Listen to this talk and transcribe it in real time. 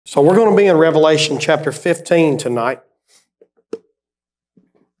So we're going to be in Revelation chapter 15 tonight.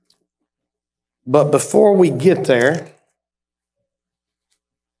 But before we get there,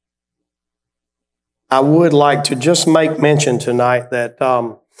 I would like to just make mention tonight that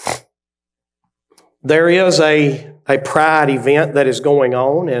there is a Pride event that is going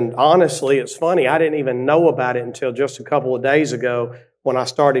on. And honestly, it's funny, I didn't even know about it until just a couple of days ago when I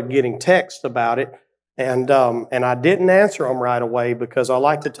started getting texts about it. And I didn't answer them right away because I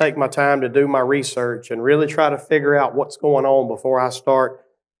like to take my time to do my research and really try to figure out what's going on before I start.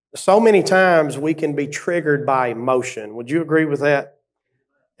 So many times we can be triggered by emotion. Would you agree with that?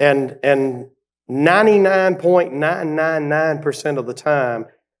 And 99.999% of the time,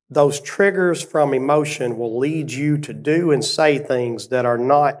 those triggers from emotion will lead you to do and say things that are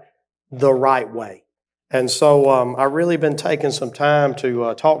not the right way. And so I've really been taking some time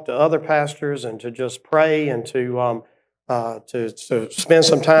to talk to other pastors and to just pray and to spend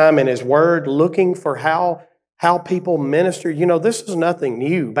some time in His Word looking for how people minister. You know, this is nothing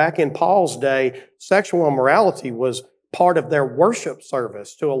new. Back in Paul's day, sexual immorality was part of their worship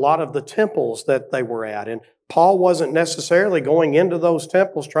service to a lot of the temples that they were at. And Paul wasn't necessarily going into those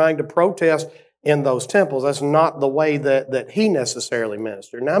temples trying to protest in those temples. That's not the way that he necessarily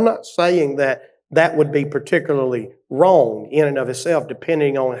ministered. Now, I'm not saying that would be particularly wrong in and of itself,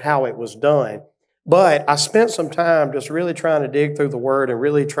 depending on how it was done. But I spent some time just really trying to dig through the Word and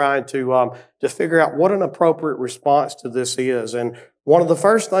really trying to figure out what an appropriate response to this is. And one of the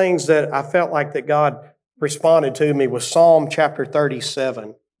first things that I felt like that God responded to me was Psalm chapter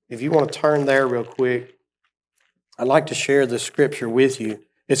 37. If you want to turn there real quick, I'd like to share this scripture with you.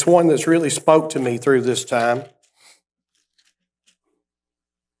 It's one that's really spoke to me through this time.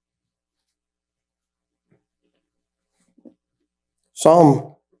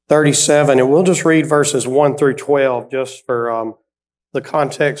 Psalm 37, and we'll just read verses 1 through 12 just for the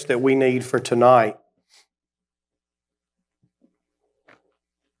context that we need for tonight.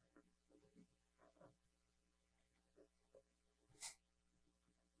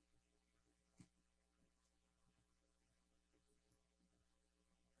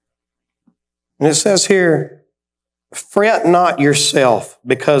 And it says here, "Fret not yourself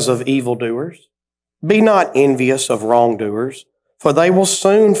because of evildoers. Be not envious of wrongdoers, for they will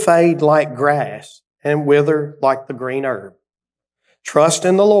soon fade like grass and wither like the green herb. Trust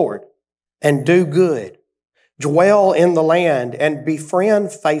in the Lord and do good. Dwell in the land and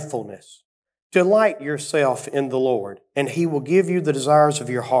befriend faithfulness. Delight yourself in the Lord, and He will give you the desires of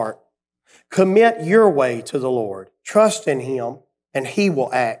your heart. Commit your way to the Lord. Trust in Him, and He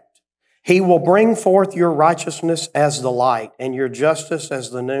will act. He will bring forth your righteousness as the light and your justice as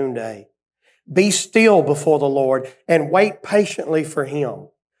the noonday. Be still before the Lord and wait patiently for Him.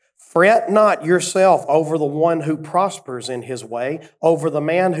 Fret not yourself over the one who prospers in his way, over the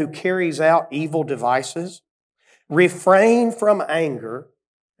man who carries out evil devices. Refrain from anger,"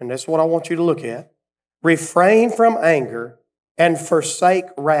 and that's what I want you to look at. "Refrain from anger and forsake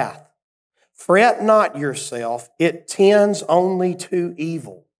wrath. Fret not yourself, it tends only to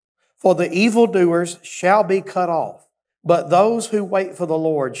evil. For the evildoers shall be cut off, but those who wait for the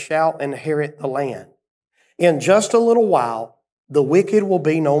Lord shall inherit the land. In just a little while, the wicked will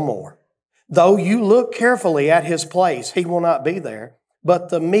be no more. Though you look carefully at his place, he will not be there, but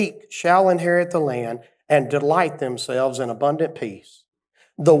the meek shall inherit the land and delight themselves in abundant peace.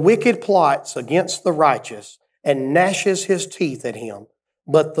 The wicked plots against the righteous and gnashes his teeth at him,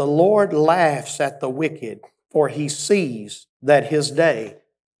 but the Lord laughs at the wicked, for He sees that his day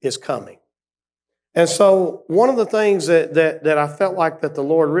is coming." And so one of the things that I felt like that the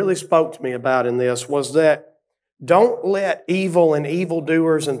Lord really spoke to me about in this was that don't let evil and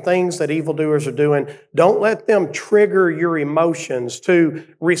evildoers and things that evildoers are doing, don't let them trigger your emotions to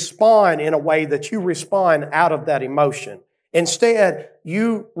respond in a way that you respond out of that emotion. Instead,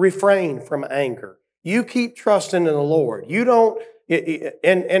 you refrain from anger. You keep trusting in the Lord. You don't,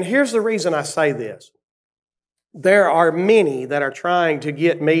 and here's the reason I say this. There are many that are trying to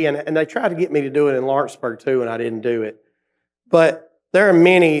get me, and they tried to get me to do it in Lawrenceburg too, and I didn't do it. But there are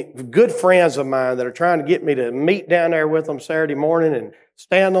many good friends of mine that are trying to get me to meet down there with them Saturday morning and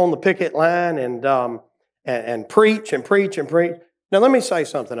stand on the picket line and preach and preach and preach. Now, let me say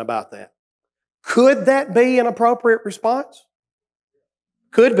something about that. Could that be an appropriate response?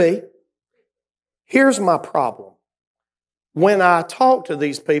 Could be. Here's my problem. When I talk to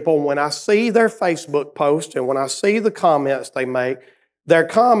these people, when I see their Facebook posts and when I see the comments they make, their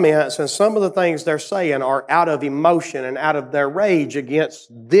comments and some of the things they're saying are out of emotion and out of their rage against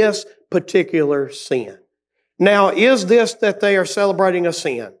this particular sin. Now, is this that they are celebrating a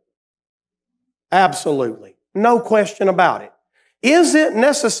sin? Absolutely. No question about it. Is it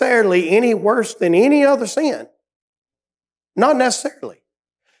necessarily any worse than any other sin? Not necessarily.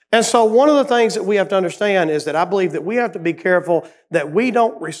 And so one of the things that we have to understand is that I believe that we have to be careful that we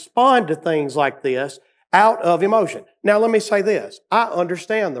don't respond to things like this out of emotion. Now, let me say this. I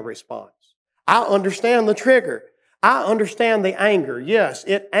understand the response. I understand the trigger. I understand the anger. Yes,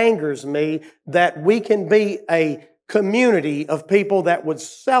 it angers me that we can be a community of people that would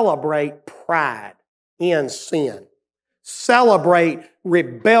celebrate pride in sin, celebrate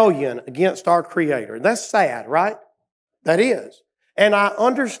rebellion against our Creator. That's sad, right? That is. And I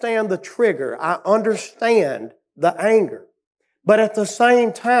understand the trigger. I understand the anger. But at the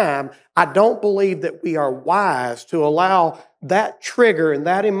same time, I don't believe that we are wise to allow that trigger and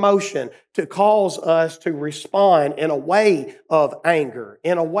that emotion to cause us to respond in a way of anger,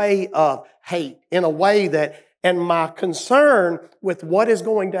 in a way of hate, in a way that, and my concern with what is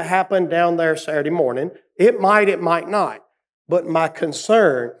going to happen down there Saturday morning, it might not. But my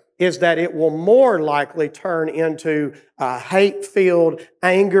concern is that it will more likely turn into a hate-filled,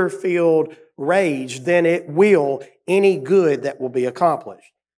 anger-filled rage than it will any good that will be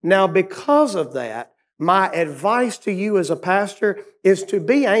accomplished. Now, because of that, my advice to you as a pastor is to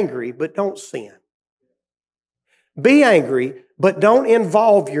be angry, but don't sin. Be angry, but don't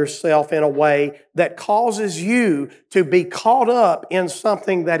involve yourself in a way that causes you to be caught up in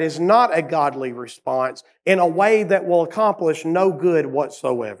something that is not a godly response in a way that will accomplish no good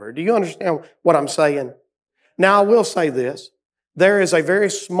whatsoever. Do you understand what I'm saying? Now, I will say this. There is a very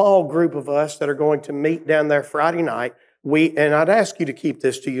small group of us that are going to meet down there Friday night. And I'd ask you to keep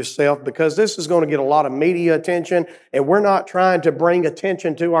this to yourself because this is going to get a lot of media attention, and we're not trying to bring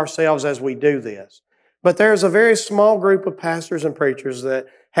attention to ourselves as we do this. But there's a very small group of pastors and preachers that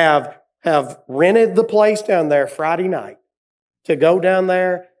have rented the place down there Friday night to go down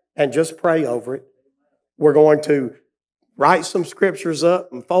there and just pray over it. We're going to write some scriptures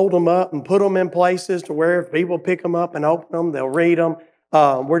up and fold them up and put them in places to where if people pick them up and open them, they'll read them.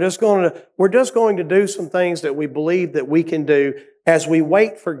 We're just going to do some things that we believe that we can do as we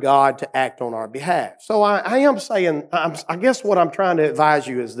wait for God to act on our behalf. So I am saying, I guess what I'm trying to advise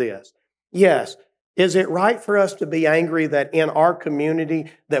you is this. Yes, is it right for us to be angry that in our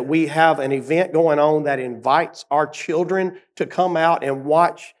community that we have an event going on that invites our children to come out and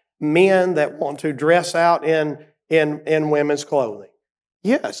watch men that want to dress out in women's clothing?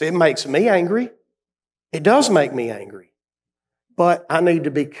 Yes, it makes me angry. It does make me angry. But I need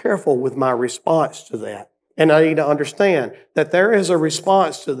to be careful with my response to that. And I need to understand that there is a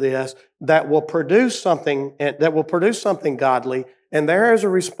response to this that will produce something godly, and there is a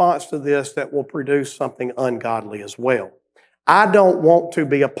response to this that will produce something ungodly as well. I don't want to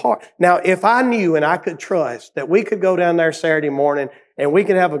be a part. Now, if I knew and I could trust that we could go down there Saturday morning and we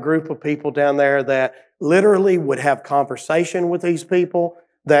could have a group of people down there that literally would have conversation with these people,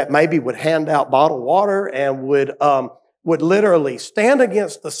 that maybe would hand out bottled water and would literally stand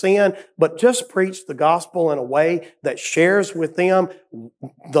against the sin, but just preach the gospel in a way that shares with them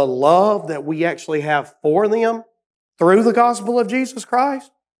the love that we actually have for them through the gospel of Jesus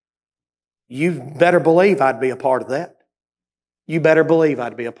Christ, you better believe I'd be a part of that. You better believe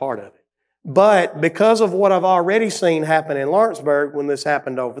I'd be a part of it. But because of what I've already seen happen in Lawrenceburg when this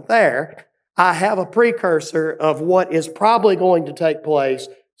happened over there, I have a precursor of what is probably going to take place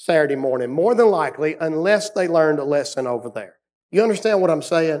Saturday morning, more than likely, unless they learned a lesson over there. You understand what I'm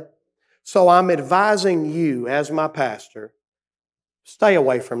saying? So I'm advising you as my pastor, stay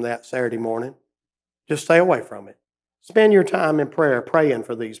away from that Saturday morning. Just stay away from it. Spend your time in prayer praying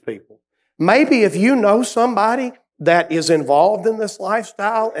for these people. Maybe if you know somebody that is involved in this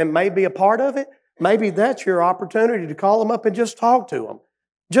lifestyle and may be a part of it, maybe that's your opportunity to call them up and just talk to them.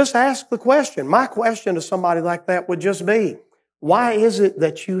 Just ask the question. My question to somebody like that would just be, why is it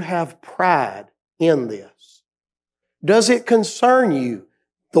that you have pride in this? Does it concern you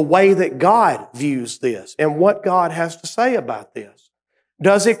the way that God views this and what God has to say about this?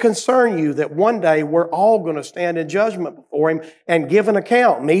 Does it concern you that one day we're all going to stand in judgment before Him and give an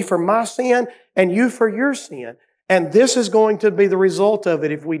account, me for my sin and you for your sin? And this is going to be the result of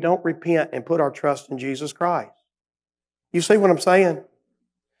it if we don't repent and put our trust in Jesus Christ. You see what I'm saying?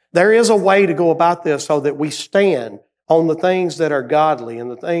 There is a way to go about this so that we stand on the things that are godly and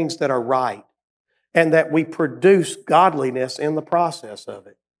the things that are right, and that we produce godliness in the process of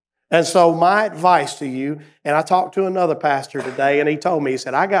it. And so my advice to you, and I talked to another pastor today, and he told me, he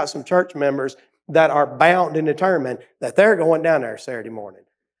said, I got some church members that are bound and determined that they're going down there Saturday morning.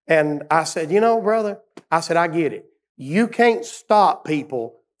 And I said, you know, brother, I said, I get it. You can't stop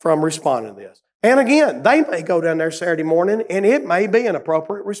people from responding to this. And again, they may go down there Saturday morning, and it may be an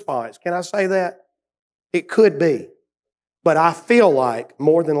appropriate response. Can I say that? It could be. But I feel like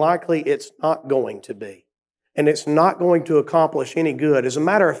more than likely it's not going to be. And it's not going to accomplish any good. As a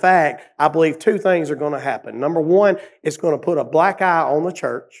matter of fact, I believe two things are going to happen. Number one, it's going to put a black eye on the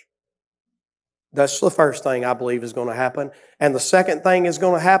church. That's the first thing I believe is going to happen. And the second thing is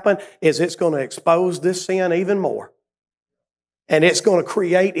going to happen is it's going to expose this sin even more. And it's going to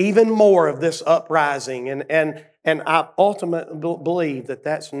create even more of this uprising. And I ultimately believe that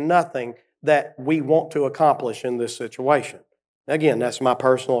that's nothing that we want to accomplish in this situation. Again, that's my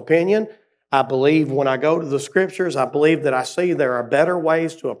personal opinion. I believe when I go to the Scriptures, I believe that I see there are better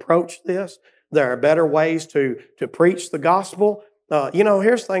ways to approach this. There are better ways to preach the gospel.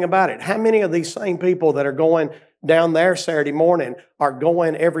 Here's the thing about it. How many of these same people that are going down there Saturday morning are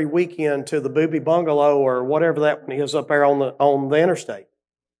going every weekend to the Booby Bungalow or whatever that one is up there on the interstate?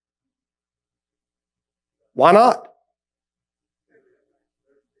 Why not?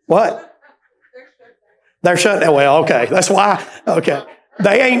 What? They're shut down. Well, okay. That's why. Okay.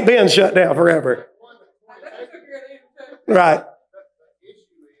 They ain't been shut down forever. Right.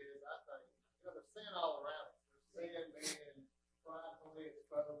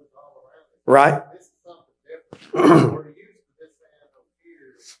 Right.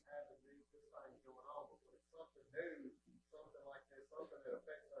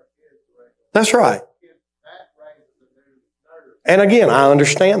 That's right. And again, I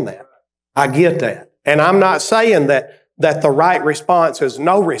understand that. I get that. And I'm not saying that the right response is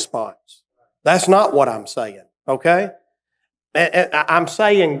no response. That's not what I'm saying, okay? And I'm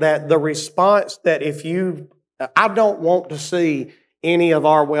saying that the response that I don't want to see any of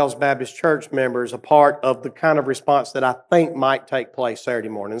our Wells Baptist Church members a part of the kind of response that I think might take place Saturday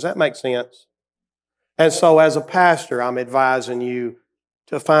morning. Does that make sense? And so as a pastor, I'm advising you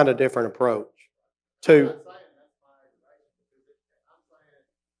to find a different approach.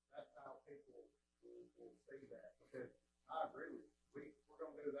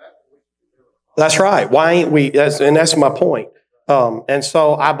 That's right. Why ain't we? That's my point. And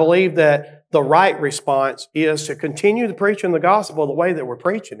so I believe that the right response is to continue to preaching the gospel the way that we're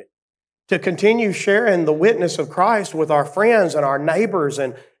preaching it, to continue sharing the witness of Christ with our friends and our neighbors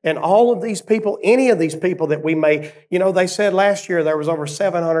and all of these people, any of these people that we may, they said last year there was over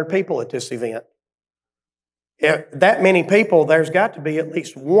 700 people at this event. If that many people, there's got to be at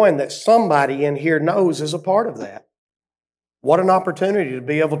least one that somebody in here knows is a part of that. What an opportunity to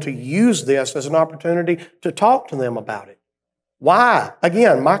be able to use this as an opportunity to talk to them about it. Why?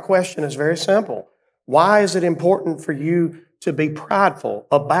 Again, my question is very simple. Why is it important for you to be prideful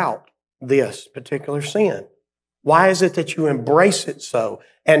about this particular sin? Why is it that you embrace it so?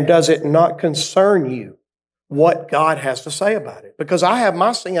 And does it not concern you what God has to say about it? Because I have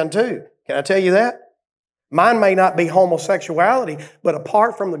my sin too. Can I tell you that? Mine may not be homosexuality, but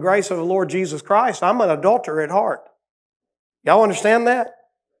apart from the grace of the Lord Jesus Christ, I'm an adulterer at heart. Y'all understand that?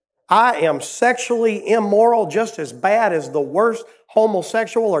 I am sexually immoral just as bad as the worst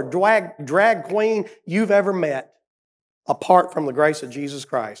homosexual or drag queen you've ever met, apart from the grace of Jesus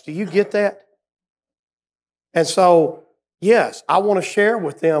Christ. Do you get that? And so, yes, I want to share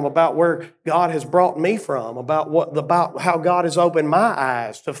with them about where God has brought me from, about how God has opened my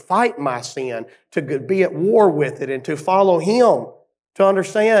eyes to fight my sin, to be at war with it, and to follow Him. To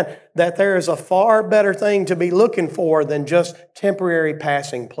understand that there is a far better thing to be looking for than just temporary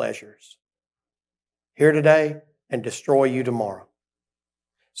passing pleasures. Here today and destroy you tomorrow.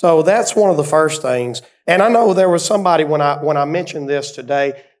 So that's one of the first things. And I know there was somebody when I mentioned this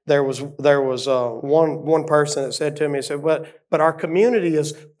today, there was one person that said to me, he said, but our community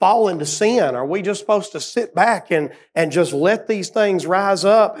is fallen to sin. Are we just supposed to sit back and just let these things rise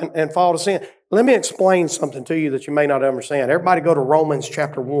up and fall to sin? Let me explain something to you that you may not understand. Everybody go to Romans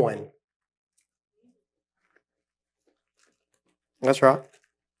chapter 1. That's right.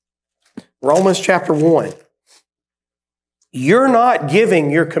 Romans chapter 1. You're not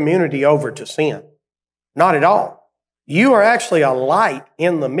giving your community over to sin. Not at all. You are actually a light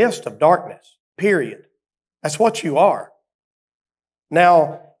in the midst of darkness, period. That's what you are.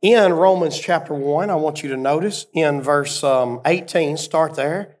 Now, in Romans chapter 1, I want you to notice in verse 18, start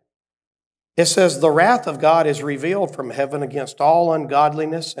there. It says, the wrath of God is revealed from heaven against all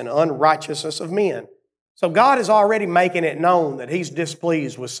ungodliness and unrighteousness of men. So God is already making it known that He's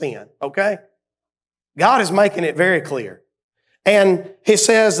displeased with sin, okay? God is making it very clear. And He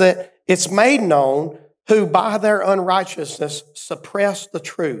says that it's made known who by their unrighteousness suppress the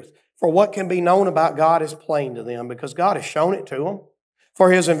truth. For what can be known about God is plain to them, because God has shown it to them.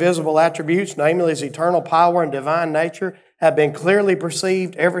 For His invisible attributes, namely His eternal power and divine nature, have been clearly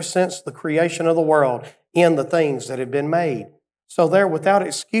perceived ever since the creation of the world in the things that have been made. So they're without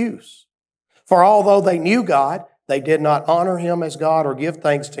excuse. For although they knew God, They did not honor him as God or give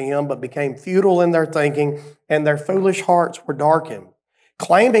thanks to him, but became futile in their thinking, and their foolish hearts were darkened.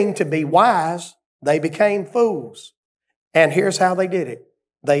 Claiming to be wise, they became fools. And here's how they did it.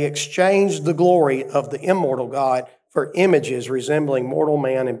 They exchanged the glory of the immortal God for images resembling mortal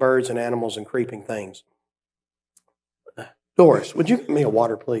man and birds and animals and creeping things. Doris, would you give me a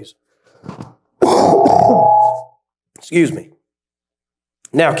water, please? Excuse me.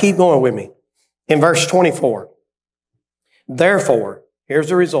 Now keep going with me. In verse 24, therefore, here's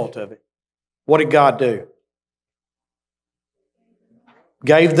the result of it. What did God do?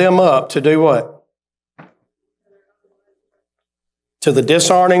 Gave them up to do what? To the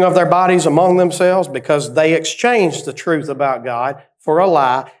dishonoring of their bodies among themselves, because they exchanged the truth about God for a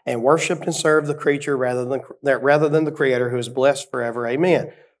lie and worshiped and served the creature rather than the Creator, who is blessed forever.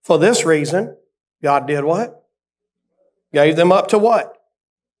 Amen. For this reason, God did what? Gave them up to what?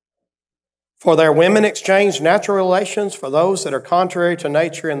 For their women exchanged natural relations for those that are contrary to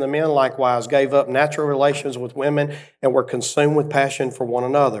nature, and the men likewise gave up natural relations with women and were consumed with passion for one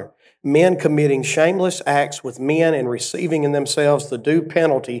another. Men committing shameless acts with men and receiving in themselves the due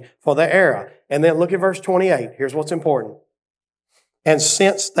penalty for their error. And then look at verse 28. Here's what's important. And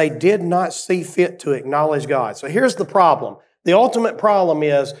since they did not see fit to acknowledge God. So here's the problem. The ultimate problem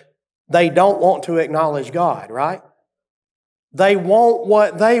is they don't want to acknowledge God, right? They want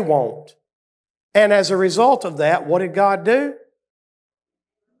what they want. And as a result of that, what did God do?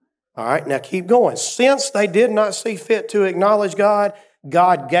 All right, now keep going. Since they did not see fit to acknowledge God,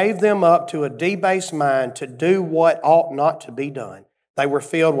 God gave them up to a debased mind to do what ought not to be done. They were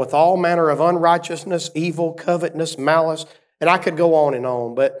filled with all manner of unrighteousness, evil, covetousness, malice, and I could go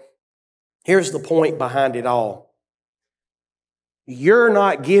on, but here's the point behind it all. You're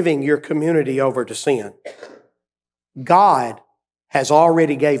not giving your community over to sin. God has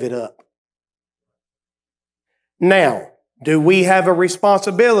already gave it up. Now, do we have a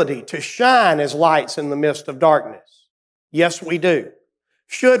responsibility to shine as lights in the midst of darkness? Yes, we do.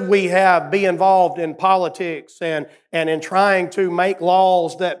 Should we be involved in politics and in trying to make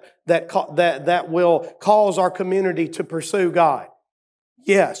laws that will cause our community to pursue God?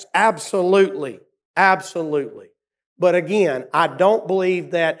 Yes, absolutely. Absolutely. But again, I don't believe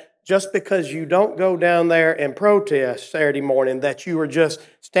that just because you don't go down there and protest Saturday morning that you are just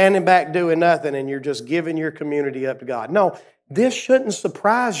standing back doing nothing and you're just giving your community up to God. No, this shouldn't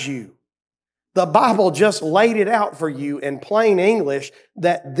surprise you. The Bible just laid it out for you in plain English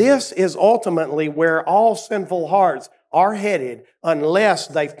that this is ultimately where all sinful hearts are headed unless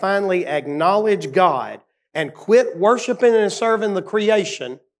they finally acknowledge God and quit worshiping and serving the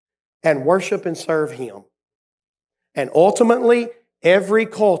creation and worship and serve Him. And ultimately, every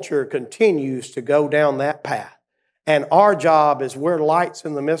culture continues to go down that path. And our job is we're lights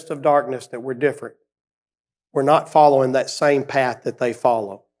in the midst of darkness, that we're different. We're not following that same path that they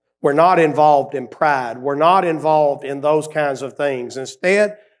follow. We're not involved in pride. We're not involved in those kinds of things.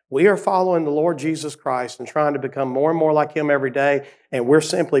 Instead, we are following the Lord Jesus Christ and trying to become more and more like Him every day, and we're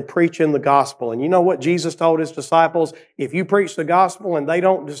simply preaching the gospel. And you know what Jesus told His disciples? If you preach the gospel and they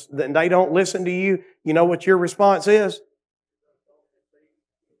don't listen to you, you know what your response is?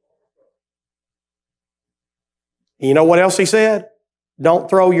 You know what else He said? Don't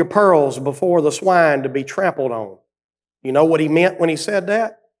throw your pearls before the swine to be trampled on. You know what He meant when He said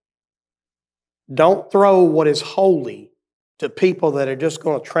that? Don't throw what is holy to people that are just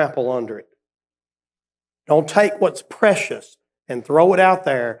going to trample under it. Don't take what's precious and throw it out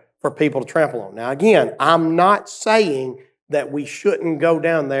there for people to trample on. Now again, I'm not saying that we shouldn't go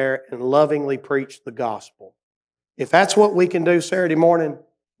down there and lovingly preach the gospel. If that's what we can do Saturday morning,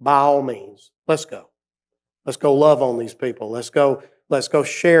 by all means, let's go. Let's go love on these people. Let's go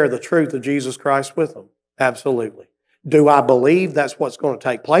share the truth of Jesus Christ with them. Absolutely. Do I believe that's what's going to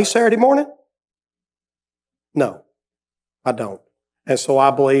take place Saturday morning? No, I don't. And so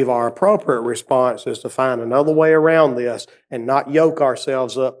I believe our appropriate response is to find another way around this and not yoke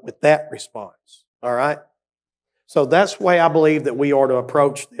ourselves up with that response. All right? So that's the way I believe that we are to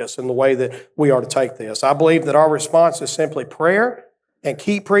approach this and the way that we are to take this. I believe that our response is simply prayer and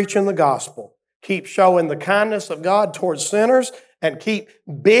keep preaching the gospel. Keep showing the kindness of God towards sinners and keep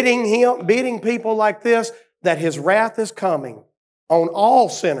bidding people like this that His wrath is coming on all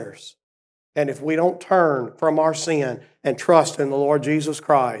sinners. And if we don't turn from our sin and trust in the Lord Jesus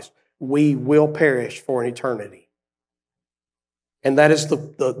Christ, we will perish for an eternity. And that is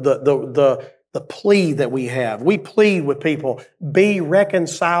the plea that we have. We plead with people, be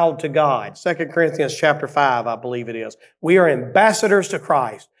reconciled to God. 2 Corinthians chapter 5, I believe it is. We are ambassadors to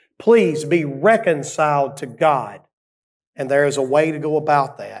Christ. Please be reconciled to God. And there is a way to go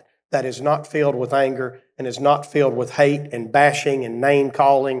about that is not filled with anger and is not filled with hate and bashing and name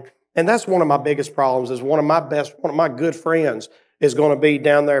calling. And that's one of my biggest problems. Is one of my good friends is going to be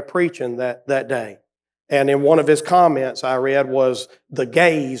down there preaching that day. And in one of his comments I read was, the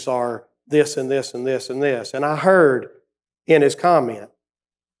gays are this and this and this and this. And I heard in his comment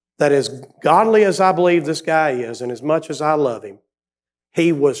that as godly as I believe this guy is, and as much as I love him,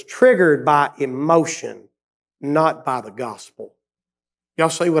 he was triggered by emotion, not by the gospel. Y'all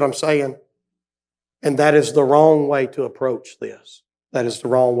see what I'm saying? And that is the wrong way to approach this. That is the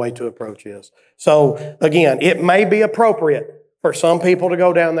wrong way to approach this. So again, it may be appropriate for some people to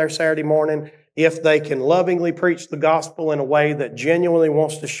go down there Saturday morning if they can lovingly preach the gospel in a way that genuinely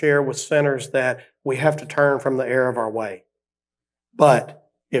wants to share with sinners that we have to turn from the error of our way. But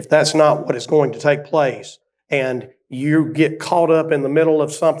if that's not what is going to take place, and you get caught up in the middle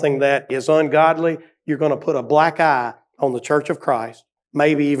of something that is ungodly, you're going to put a black eye on the Church of Christ,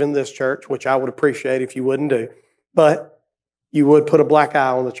 maybe even this church, which I would appreciate if you wouldn't do. But you would put a black eye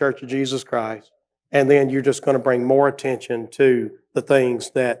on the Church of Jesus Christ, and then you're just going to bring more attention to the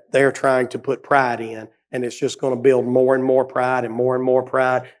things that they're trying to put pride in, and it's just going to build more and more pride and more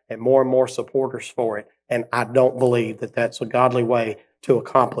pride and more supporters for it. And I don't believe that that's a godly way to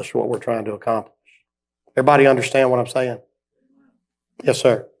accomplish what we're trying to accomplish. Everybody understand what I'm saying? Yes,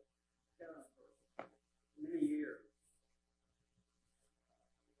 sir.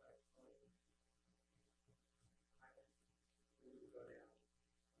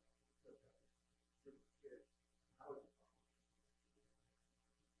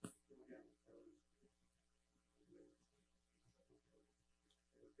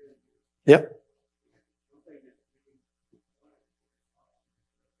 Yep.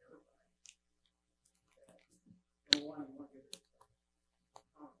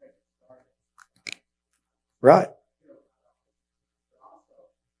 Right.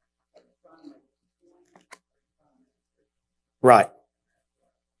 Right.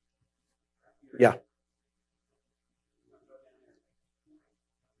 Yeah.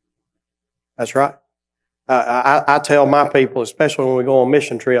 That's right. I tell my people, especially when we go on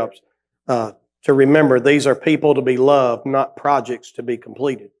mission trips, to remember these are people to be loved, not projects to be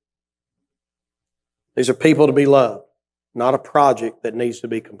completed. These are people to be loved, not a project that needs to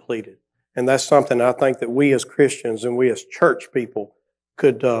be completed. And that's something I think that we as Christians and we as church people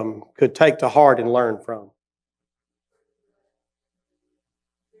could take to heart and learn from.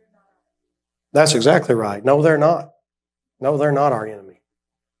 That's exactly right. No, they're not. No, they're not our enemy.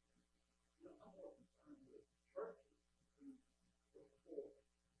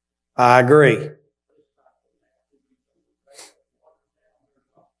 I agree.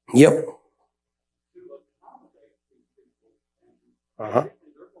 Yep. Uh-huh.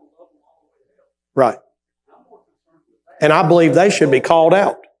 Right. And I believe they should be called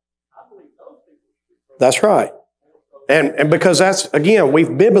out. That's right. And because that's, again,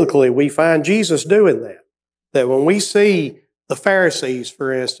 we find Jesus doing that. That when we see the Pharisees,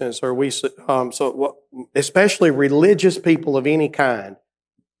 for instance, or especially religious people of any kind,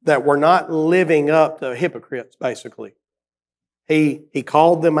 that were not living up to hypocrites, basically. He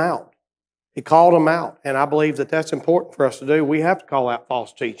called them out. He called them out. And I believe that that's important for us to do. We have to call out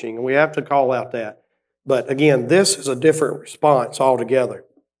false teaching, and we have to call out that. But again, this is a different response altogether.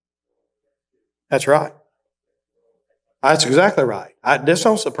 That's right. That's exactly right. This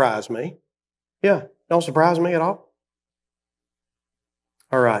don't surprise me. Yeah, don't surprise me at all.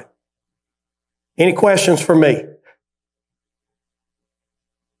 All right. Any questions for me?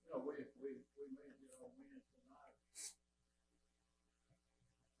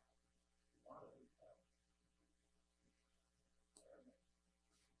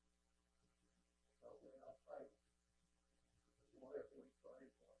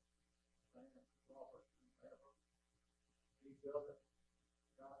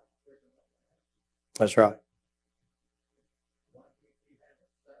 That's right.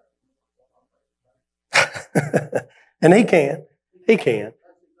 And he can. He can.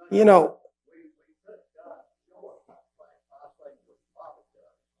 You know,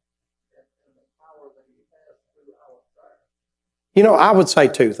 I would say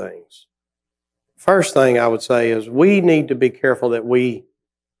two things. First thing I would say is we need to be careful that we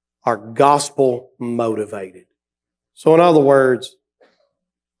are gospel motivated. So in other words,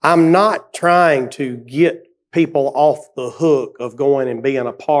 I'm not trying to get people off the hook of going and being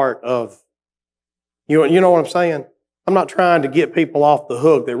a part of, you know what I'm saying? I'm not trying to get people off the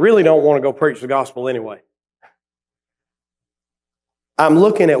hook that really don't want to go preach the gospel anyway. I'm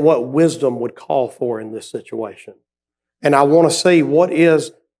looking at what wisdom would call for in this situation. And I want to see what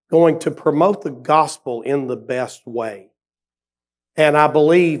is going to promote the gospel in the best way. And I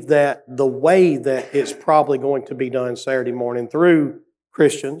believe that the way that it's probably going to be done Saturday morning through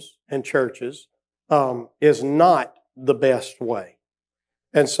Christians and churches is not the best way.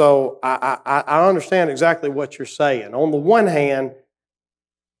 And so I understand exactly what you're saying. On the one hand,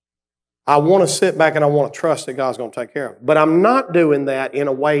 I want to sit back and I want to trust that God's going to take care of it. But I'm not doing that in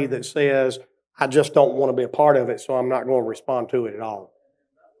a way that says, I just don't want to be a part of it, so I'm not going to respond to it at all.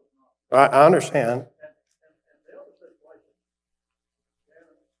 I understand.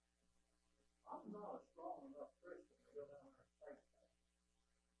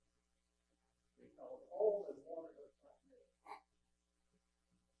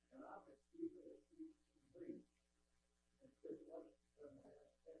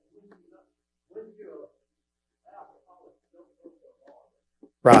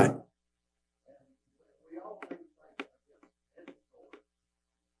 Right.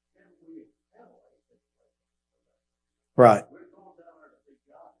 Right.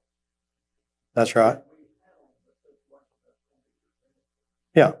 That's right.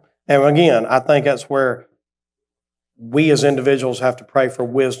 Yeah. And again, I think that's where we as individuals have to pray for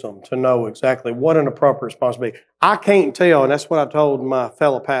wisdom to know exactly what an appropriate response be. I can't tell, and that's what I told my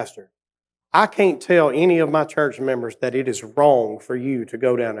fellow pastor, I can't tell any of my church members that it is wrong for you to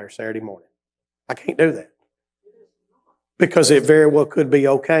go down there Saturday morning. I can't do that. Because it very well could be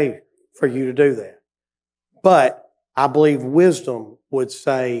okay for you to do that. But I believe wisdom would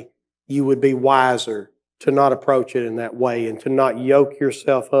say you would be wiser to not approach it in that way and to not yoke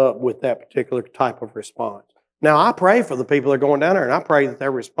yourself up with that particular type of response. Now, I pray for the people that are going down there, and I pray that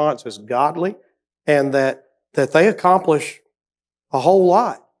their response is godly and that they accomplish a whole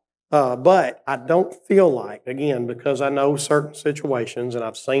lot. But I don't feel like, again, because I know certain situations and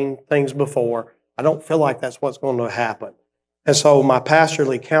I've seen things before, I don't feel like that's what's going to happen. And so my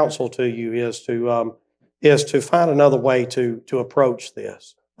pastorly counsel to you is to find another way to approach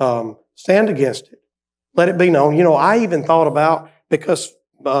this. Stand against it. Let it be known. You know, I even thought about, because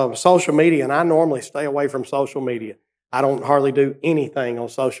social media, and I normally stay away from social media. I don't hardly do anything on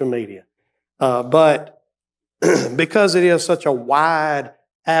social media. But because it is such a wide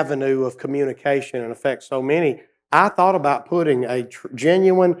avenue of communication and affects so many, I thought about putting a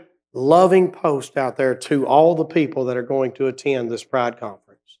genuine, loving post out there to all the people that are going to attend this Pride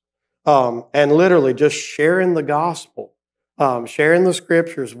Conference. And literally just sharing the gospel, sharing the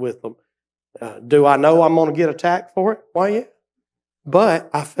scriptures with them. Do I know I'm going to get attacked for it? Why, yeah. But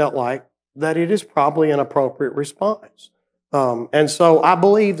I felt like that it is probably an appropriate response. And so I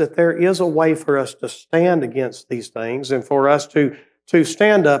believe that there is a way for us to stand against these things and for us to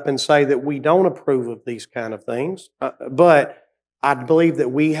stand up and say that we don't approve of these kind of things. But I believe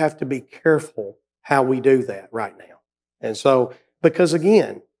that we have to be careful how we do that right now. And so, because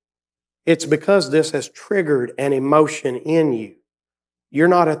again, it's because this has triggered an emotion in you. You're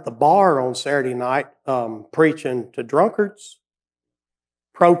not at the bar on Saturday night preaching to drunkards,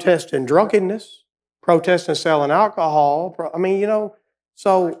 protesting drunkenness, protesting selling alcohol. You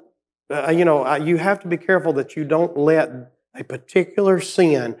have to be careful that you don't let a particular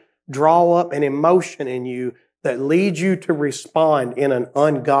sin draw up an emotion in you that leads you to respond in an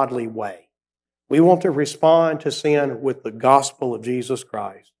ungodly way. We want to respond to sin with the gospel of Jesus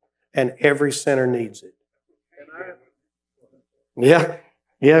Christ, and every sinner needs it. Yeah,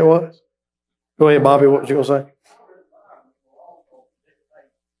 it was. Go ahead, Bobby, what was you going to say?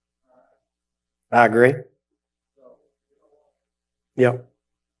 I agree. Yep,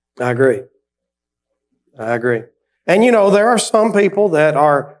 I agree. And there are some people that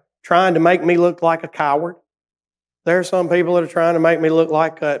are trying to make me look like a coward. There are some people that are trying to make me look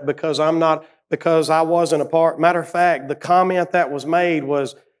like because I wasn't a part. Matter of fact, the comment that was made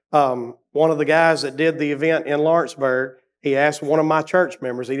was one of the guys that did the event in Lawrenceburg. He asked one of my church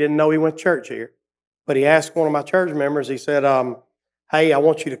members. He didn't know he went to church here, but he asked one of my church members. He said, "Hey, I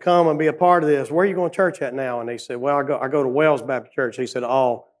want you to come and be a part of this. Where are you going to church at now?" And he said, "Well, I go to Wells Baptist Church." He said,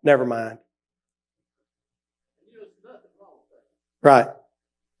 "Oh, never mind." Right.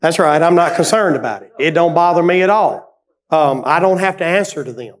 That's right. I'm not concerned about it. It don't bother me at all. I don't have to answer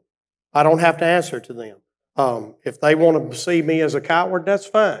to them. If they want to see me as a coward, that's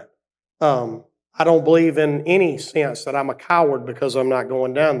fine. I don't believe in any sense that I'm a coward because I'm not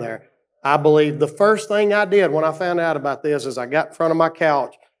going down there. I believe the first thing I did when I found out about this is I got in front of my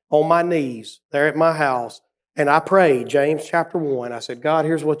couch on my knees there at my house, and I prayed James chapter 1. I said, "God,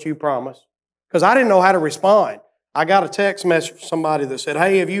 here's what you promised." Because I didn't know how to respond. I got a text message from somebody that said,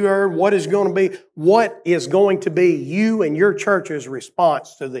 "Hey, have you heard what is going to be you and your church's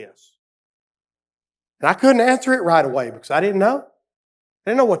response to this?" And I couldn't answer it right away because I didn't know. I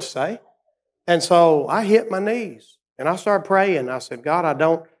didn't know what to say. And so I hit my knees And I started praying. I said, God, I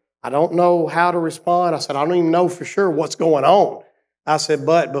don't know how to respond. I said, I don't even know for sure what's going on. I said,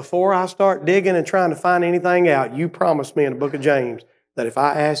 but before I start digging and trying to find anything out, you promised me in the book of James that if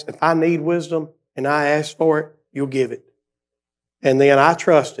I need wisdom and I ask for it, you'll give it. And then I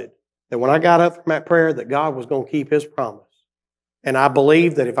trusted that when I got up from that prayer that God was going to keep His promise. And I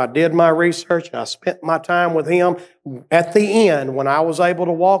believed that if I did my research and I spent my time with Him, at the end, when I was able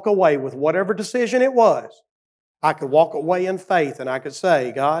to walk away with whatever decision it was, I could walk away in faith and I could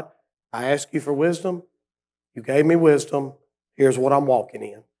say, God, I ask you for wisdom. You gave me wisdom. Here's what I'm walking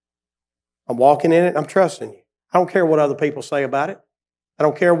in. I'm walking in it and I'm trusting you. I don't care what other people say about it. I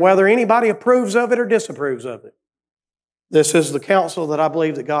don't care whether anybody approves of it or disapproves of it. This is the counsel that I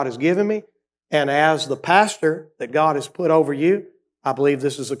believe that God has given me. And as the pastor that God has put over you, I believe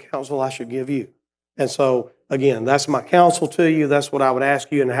this is the counsel I should give you. And so, again, that's my counsel to you. That's what I would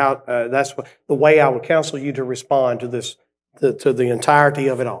ask you, and how that's the way I would counsel you to respond to this, to the entirety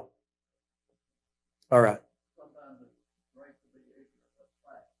of it all. All right.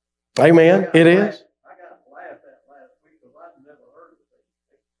 Amen. It is. I got to laugh at last week because I've never heard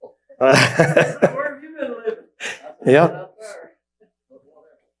of it. Where have you been living? Yeah.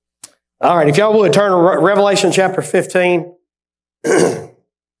 All right. If y'all would turn to Revelation chapter 15.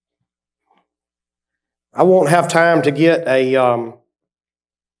 I won't have time to get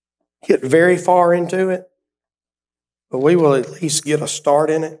very far into it, but we will at least get a start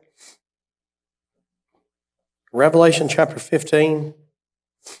in it. Revelation chapter 15.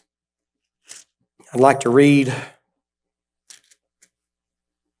 I'd like to read.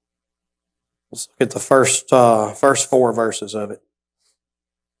 Let's look at the first 4 verses of it.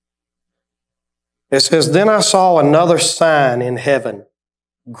 It says, Then I saw another sign in heaven,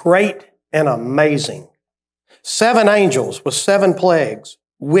 great and amazing. 7 angels with 7 plagues,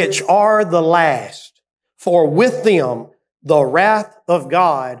 which are the last. For with them the wrath of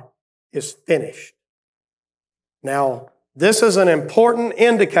God is finished. Now, this is an important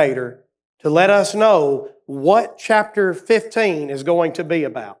indicator to let us know what chapter 15 is going to be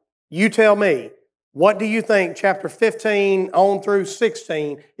about. You tell me, what do you think chapter 15 on through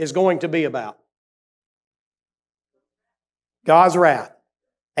 16 is going to be about? God's wrath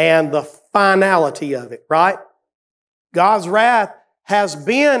and the finality of it, right? God's wrath has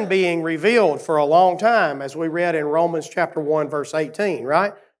been being revealed for a long time, as we read in Romans chapter 1, verse 18,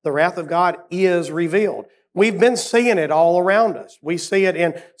 right? The wrath of God is revealed. We've been seeing it all around us. We see it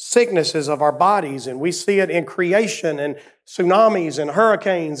in sicknesses of our bodies, and we see it in creation and tsunamis and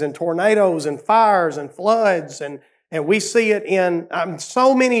hurricanes and tornadoes and fires and floods, and we see it in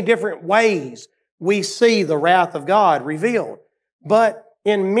so many different ways. We see the wrath of God revealed. But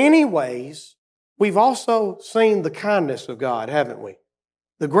in many ways, we've also seen the kindness of God, haven't we?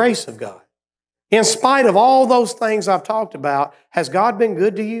 The grace of God. In spite of all those things I've talked about, has God been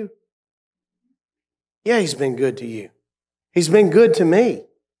good to you? Yeah, He's been good to you. He's been good to me.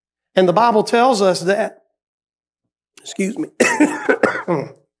 And the Bible tells us that, excuse me,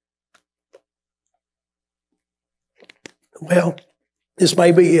 well, this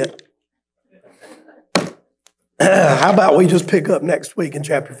may be it. How about we just pick up next week in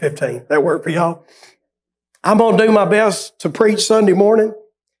chapter 15? That work for y'all? I'm going to do my best to preach Sunday morning.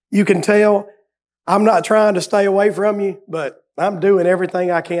 You can tell I'm not trying to stay away from you, but I'm doing everything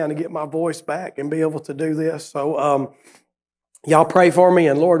I can to get my voice back and be able to do this. So y'all pray for me,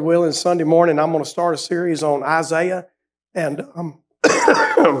 and Lord willing, Sunday morning I'm going to start a series on Isaiah, and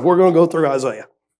we're going to go through Isaiah.